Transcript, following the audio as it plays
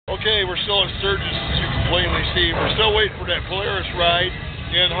Okay, we're still in Sturgis, as you can plainly see. We're still waiting for that Polaris ride.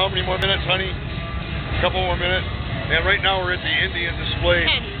 In how many more minutes, honey? A couple more minutes. And right now we're at the Indian display.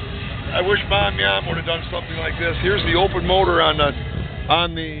 I wish Mom Yam would have done something like this. Here's the open motor on the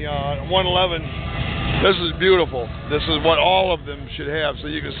 111. This is beautiful. This is what all of them should have, so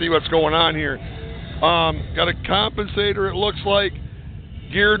you can see what's going on here. Got a compensator, it looks like.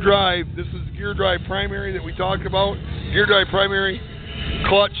 Gear drive. This is gear drive primary that we talked about. Gear drive primary.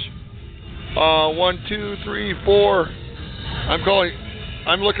 Clutch. 1, 2, 3, 4.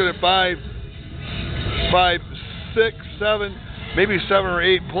 I'm looking at 5, 6, 7, maybe 7 or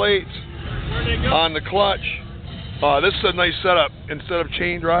 8 plates on the clutch. This is a nice setup instead of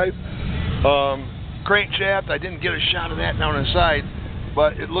chain drive. Crankshaft. I didn't get a shot of that down inside,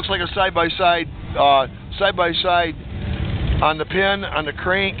 but it looks like a side-by-side on the pin, on the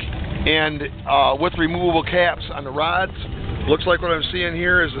crank, and with removable caps on the rods. Looks like what I'm seeing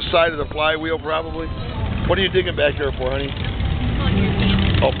here is the side of the flywheel, probably. What are you digging back here for, honey?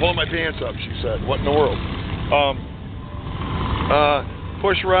 Oh, pulling my pants up, she said. What in the world?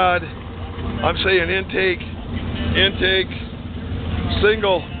 Push rod. I'm saying intake,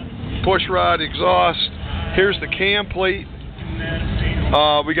 single push rod exhaust. Here's the cam plate.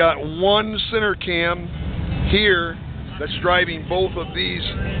 We got one center cam here that's driving both of these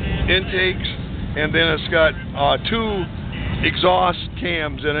intakes, and then it's got 2 exhaust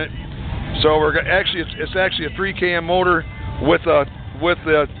cams in it. So it's actually a 3-cam motor with the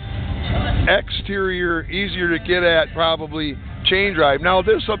exterior, easier to get at, probably chain drive. Now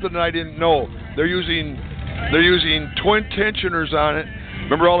this is something that I didn't know. They're using twin tensioners on it.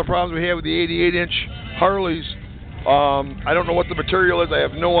 Remember all the problems we had with the 88-inch Harleys? I don't know what the material is. I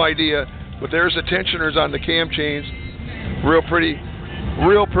have no idea. But there's the tensioners on the cam chains. Real pretty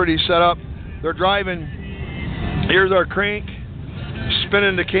setup. They're driving. Here's our crank,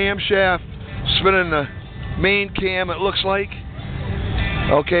 spinning the camshaft, spinning the main cam. It looks like.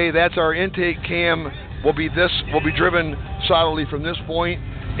 Okay, that's our intake cam. Will be driven solidly from this point,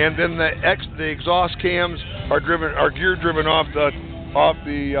 and then the exhaust cams are gear driven off the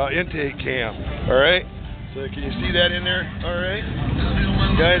intake cam. All right. So can you see that in there? All right,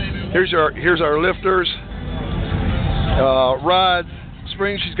 guys. Here's our lifters, rods,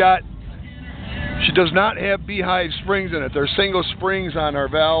 springs. She does not have beehive springs in it. There's single springs on our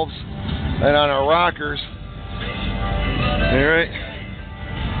valves and on our rockers. All right.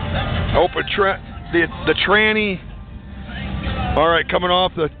 Open the tranny. All right, coming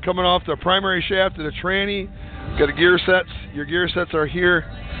off the primary shaft of the tranny. Got the gear sets. Your gear sets are here.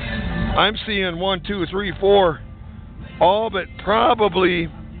 I'm seeing 1, 2, 3, 4. All but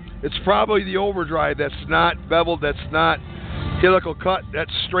it's probably the overdrive that's not beveled, that's not helical cut,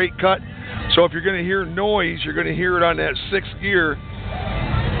 that's straight cut. So if you're going to hear noise, you're going to hear it on that 6th gear.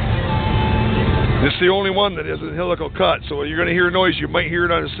 It's the only one that isn't helical cut. So you're going to hear noise, you might hear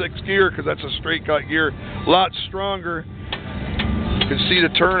it on the 6th gear because that's a straight cut gear. A lot stronger. You can see the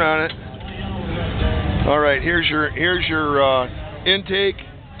turn on it. All right, here's your intake.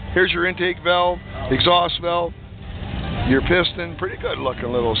 Here's your intake valve, exhaust valve, your piston. Pretty good looking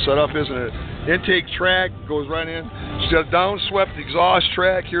little setup, isn't it? Intake track goes right in. She's got a downswept exhaust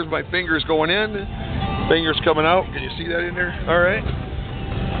track. Here's my fingers going in, fingers coming out. Can you see that in there? All right.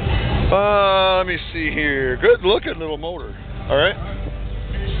 Let me see here. Good looking little motor. All right.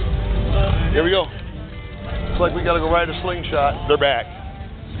 Here we go. Looks like we got to go ride a slingshot. They're back.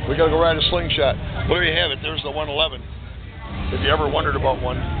 We got to go ride a slingshot. Well, there you have it. There's the 111. If you ever wondered about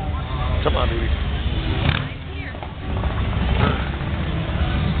one, come on, baby.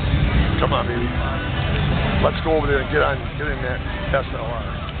 Come on, baby. Let's go over there and get in that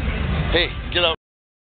SLR. Hey, get out.